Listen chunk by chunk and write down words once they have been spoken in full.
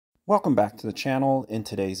Welcome back to the channel. In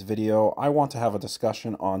today's video, I want to have a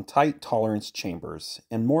discussion on tight tolerance chambers,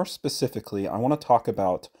 and more specifically, I want to talk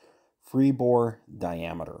about freebore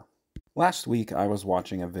diameter. Last week, I was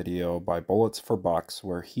watching a video by Bullets for Bucks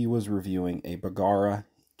where he was reviewing a Bergara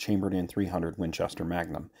chambered in 300 Winchester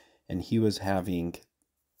Magnum, and he was having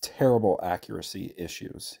terrible accuracy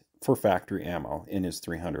issues for factory ammo in his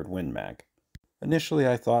 300 Win Mag. Initially,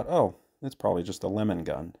 I thought, oh, it's probably just a lemon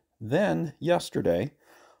gun. Then, yesterday,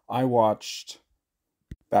 I watched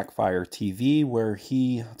Backfire TV where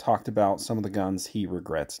he talked about some of the guns he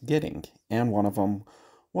regrets getting, and one of them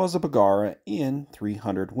was a Bergara in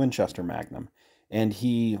 300 Winchester Magnum. And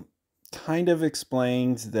he kind of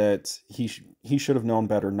explained that he should have known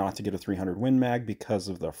better not to get a 300 Win Mag because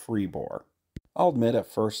of the freebore. I'll admit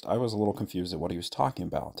at first I was a little confused at what he was talking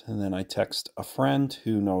about, and then I text a friend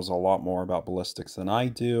who knows a lot more about ballistics than I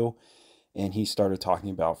do, and he started talking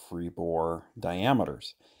about freebore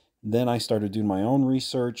diameters. Then I started doing my own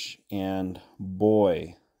research, and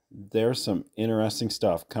boy, there's some interesting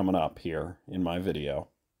stuff coming up here in my video.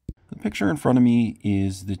 The picture in front of me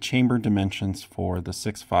is the chamber dimensions for the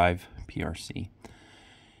 6.5 PRC.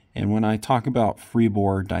 And when I talk about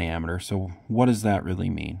freebore diameter, so what does that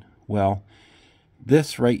really mean? Well,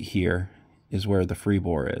 this right here is where the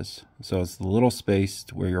freebore is. So it's the little space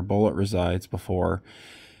where your bullet resides before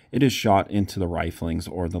it is shot into the riflings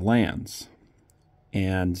or the lands.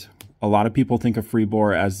 And a lot of people think of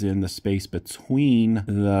freebore as in the space between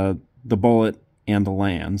the bullet and the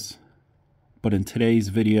lands. But in today's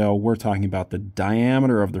video, we're talking about the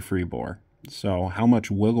diameter of the freebore. So how much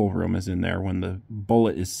wiggle room is in there when the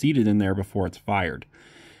bullet is seated in there before it's fired.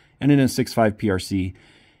 And in a 6.5 PRC,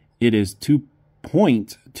 it is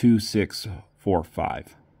 2.2645.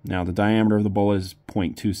 Now the diameter of the bullet is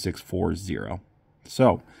 0.2640.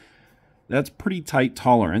 So that's pretty tight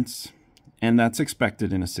tolerance, and that's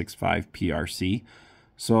expected in a 6.5 PRC.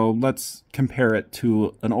 So let's compare it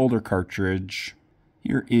to an older cartridge.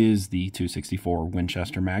 Here is the 264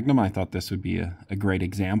 Winchester Magnum. I thought this would be a great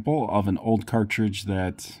example of an old cartridge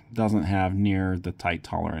that doesn't have near the tight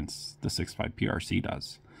tolerance the 6.5 PRC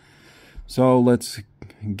does. So let's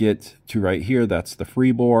get to right here. That's the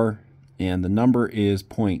freebore, and the number is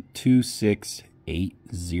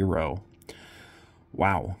 0.2680.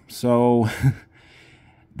 Wow. So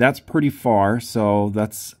that's pretty far. So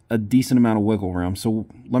that's a decent amount of wiggle room. So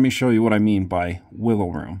let me show you what I mean by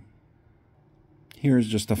wiggle room. Here's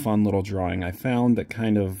just a fun little drawing I found that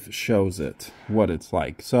kind of shows it, what it's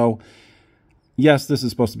like. So yes, this is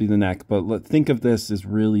supposed to be the neck, but think of this as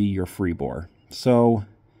really your freebore. So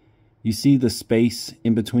you see the space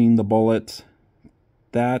in between the bullet.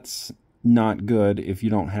 That's not good if you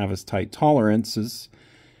don't have as tight tolerances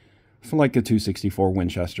for like a 264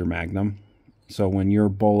 Winchester Magnum. So when your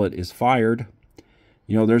bullet is fired,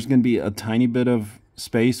 you know, there's going to be a tiny bit of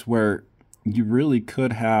space where you really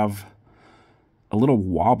could have a little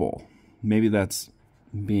wobble. Maybe that's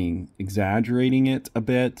exaggerating it a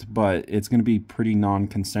bit, but it's going to be pretty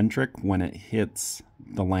non-concentric when it hits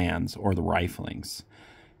the lands or the riflings.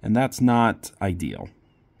 And that's not ideal.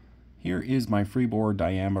 Here is my freebore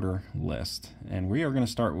diameter list, and we are going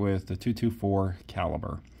to start with the 224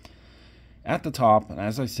 caliber. At the top, and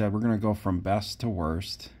as I said, we're going to go from best to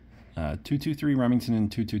worst. 223 Remington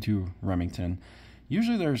and 222 Remington.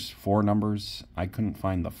 Usually there's 4 numbers. I couldn't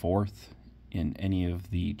find the 4th in any of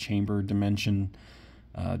the chamber dimension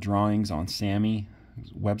drawings on Sammy's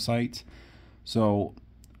website. So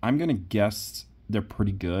I'm going to guess they're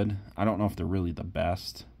pretty good. I don't know if they're really the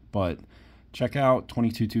best, but check out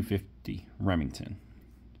 22250 Remington.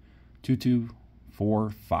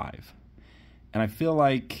 2245. And I feel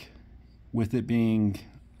like with it being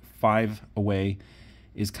 5 away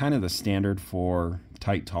is kind of the standard for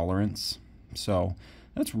tight tolerance. So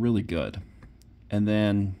that's really good. And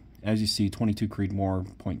then as you see, 22 Creedmoor,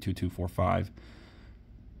 0.2245,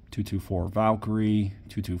 224 Valkyrie,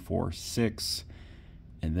 2246,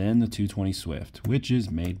 and then the 220 Swift, which is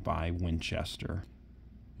made by Winchester.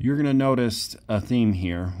 You're going to notice a theme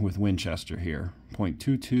here with Winchester here,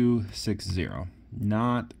 0.2260.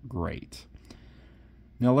 Not great.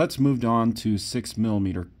 Now let's move on to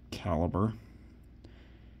 6mm caliber.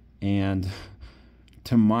 And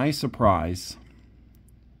to my surprise,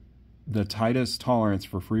 the tightest tolerance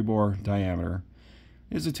for freebore diameter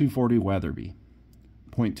is a 240 Weatherby,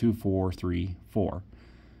 0.2434. So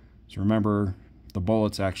remember, the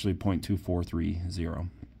bullet's actually 0.2430.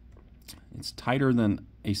 It's tighter than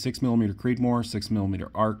a 6mm Creedmoor, 6mm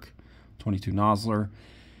ARC, 22 Nosler,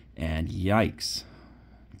 and yikes,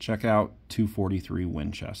 check out 243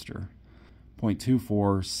 Winchester,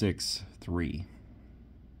 0.2463.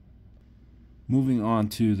 Moving on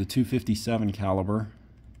to the 257 caliber,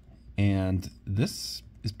 and this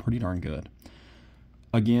is pretty darn good.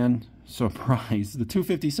 Again, surprise, the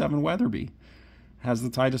 257 Weatherby has the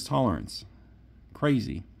tightest tolerance.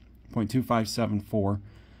 Crazy. 0.2574.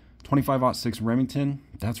 25-06 Remington,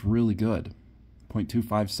 that's really good.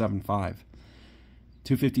 0.2575.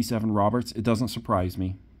 257 Roberts, it doesn't surprise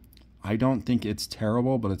me. I don't think it's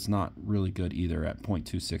terrible, but it's not really good either at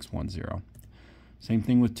 0.2610. Same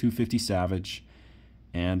thing with 250 Savage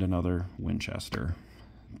and another Winchester.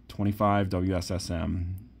 25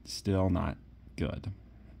 WSSM, still not good.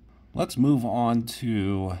 Let's move on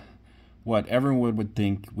to what everyone would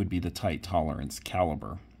think would be the tight tolerance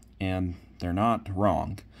caliber, and they're not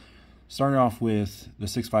wrong. Starting off with the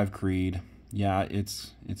 6.5 Creed, yeah,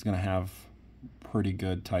 it's going to have pretty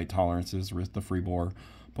good tight tolerances with the freebore,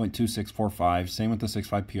 0.2645. Same with the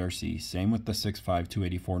 6.5 PRC. Same with the 6.5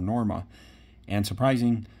 284 Norma. And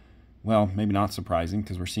surprising, well, maybe not surprising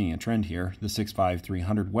because we're seeing a trend here, the 6.5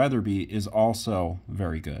 300 Weatherby is also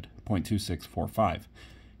very good, 0.2645.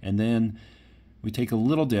 And then we take a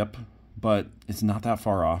little dip, but it's not that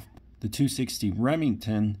far off. The 260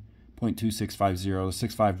 Remington, 0.2650. The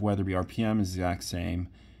 6.5 Weatherby RPM is the exact same,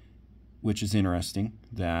 which is interesting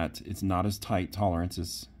that it's not as tight tolerance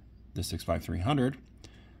as the 6.5 300.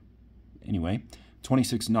 Anyway,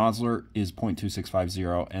 26 Nosler is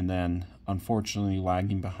 0.2650, and then unfortunately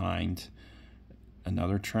lagging behind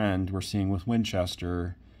another trend we're seeing with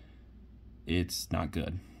Winchester, it's not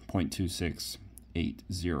good,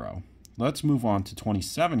 0.2680. Let's move on to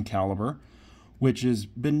 27 caliber, which has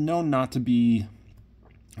been known not to be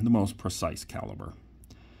the most precise caliber.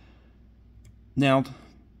 Now,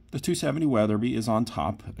 the 270 Weatherby is on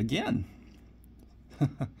top again.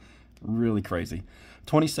 Really crazy.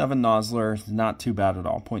 27 Nosler, not too bad at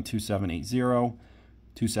all. 0.2780.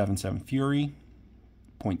 277 Fury,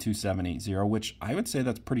 0.2780, which I would say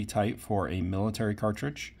that's pretty tight for a military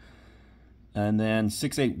cartridge. And then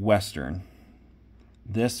 6.8 Western.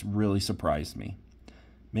 This really surprised me.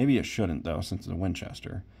 Maybe it shouldn't, though, since it's a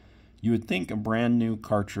Winchester. You would think a brand new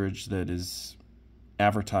cartridge that is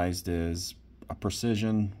advertised as a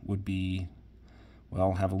precision would be,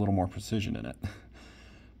 well, have a little more precision in it.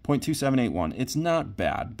 0.2781. It's not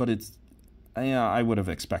bad, but it's, I would have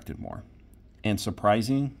expected more. And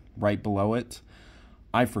surprising, right below it,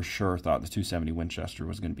 I for sure thought the 270 Winchester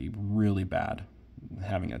was going to be really bad,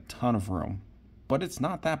 having a ton of room. But it's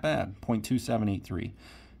not that bad, 0.2783.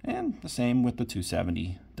 And the same with the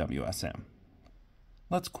 270 WSM.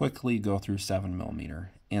 Let's quickly go through 7mm.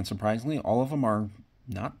 And surprisingly, all of them are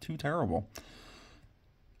not too terrible.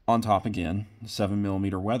 On top again,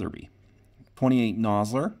 7mm Weatherby. 28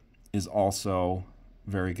 Nosler is also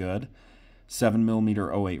very good.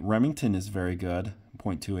 7mm 08 Remington is very good,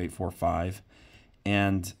 0.2845.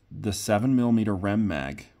 And the 7mm Rem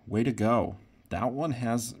Mag, way to go. That one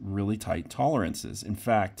has really tight tolerances. In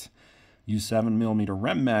fact, you 7mm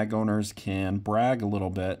Rem Mag owners can brag a little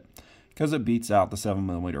bit because it beats out the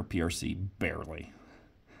 7mm PRC barely.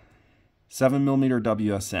 7mm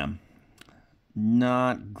WSM,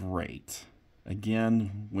 not great.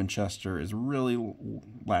 Again, Winchester is really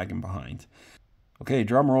lagging behind. Okay,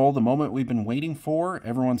 drum roll, the moment we've been waiting for,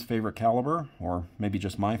 everyone's favorite caliber, or maybe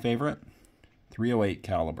just my favorite, 308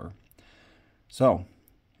 caliber. So,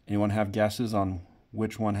 anyone have guesses on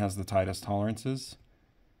which one has the tightest tolerances?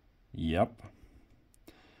 Yep.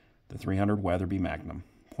 The 300 Weatherby Magnum,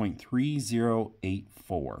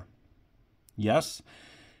 0.3084. Yes,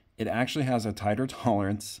 it actually has a tighter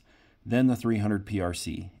tolerance than the 300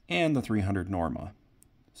 PRC and the 300 Norma.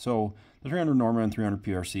 So the 300 Norma and 300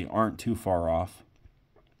 PRC aren't too far off,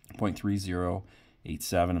 0.3087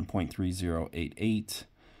 and 0.3088.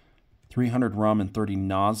 300 Rum and 30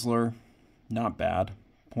 Nosler, not bad,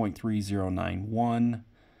 0.3091.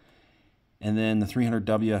 And then the 300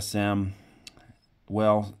 WSM,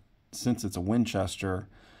 well, since it's a Winchester,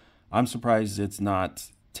 I'm surprised it's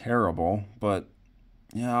not terrible, but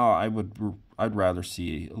yeah, I'd rather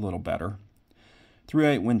see a little better.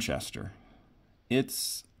 308 Winchester.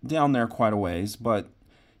 It's down there quite a ways, but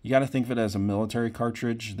you got to think of it as a military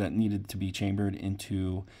cartridge that needed to be chambered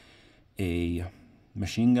into a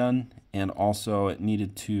machine gun, and also it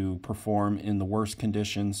needed to perform in the worst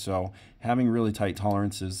conditions, so having really tight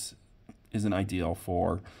tolerances isn't ideal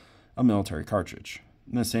for a military cartridge.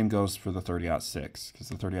 And the same goes for the 30-06, because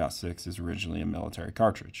the 30-06 is originally a military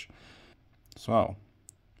cartridge. So,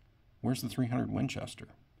 where's the 300 Winchester?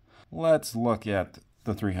 Let's look at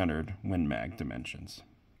the 300 Win Mag dimensions.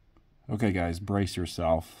 Okay guys, brace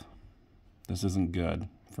yourself. This isn't good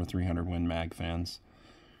for 300 Win Mag fans.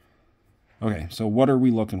 Okay, so what are we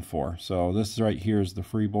looking for? So this right here is the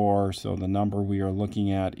free bore. So the number we are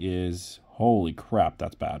looking at is, holy crap,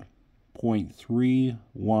 that's bad,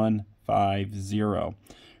 0.3150.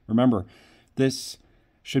 Remember, this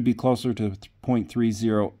should be closer to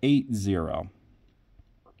 0.3080.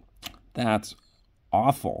 That's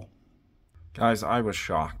awful. Guys, I was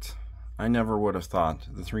shocked. I never would have thought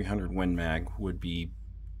the 300 Win Mag would be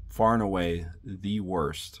far and away the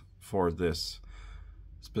worst for this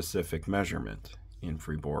specific measurement in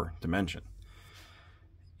free bore dimension.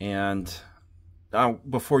 And now,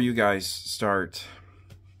 before you guys start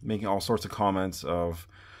making all sorts of comments of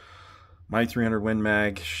my 300 Win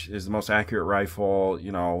Mag is the most accurate rifle,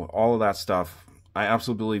 you know, all of that stuff, I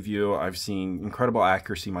absolutely believe you. I've seen incredible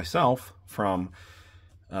accuracy myself from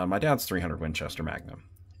my dad's 300 Winchester Magnum.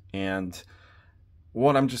 And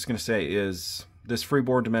what I'm just going to say is this free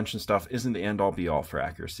bore dimension stuff isn't the end all be all for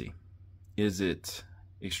accuracy. Is it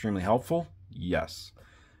extremely helpful? Yes.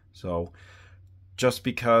 So just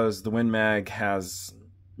because the Win Mag has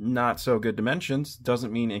not so good dimensions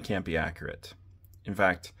doesn't mean it can't be accurate. In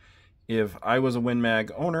fact, if I was a Win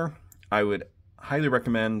Mag owner, I would highly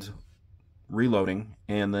recommend reloading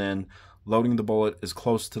and then loading the bullet as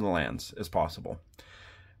close to the lands as possible,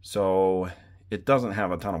 so it doesn't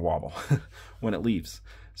have a ton of wobble when it leaves.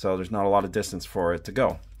 So there's not a lot of distance for it to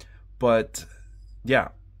go. But yeah,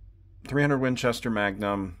 300 Winchester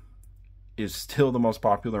Magnum is still the most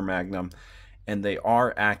popular Magnum, and they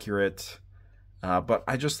are accurate. But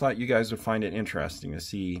I just thought you guys would find it interesting to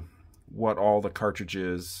see what all the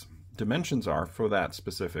cartridges dimensions are for that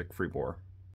specific free bore.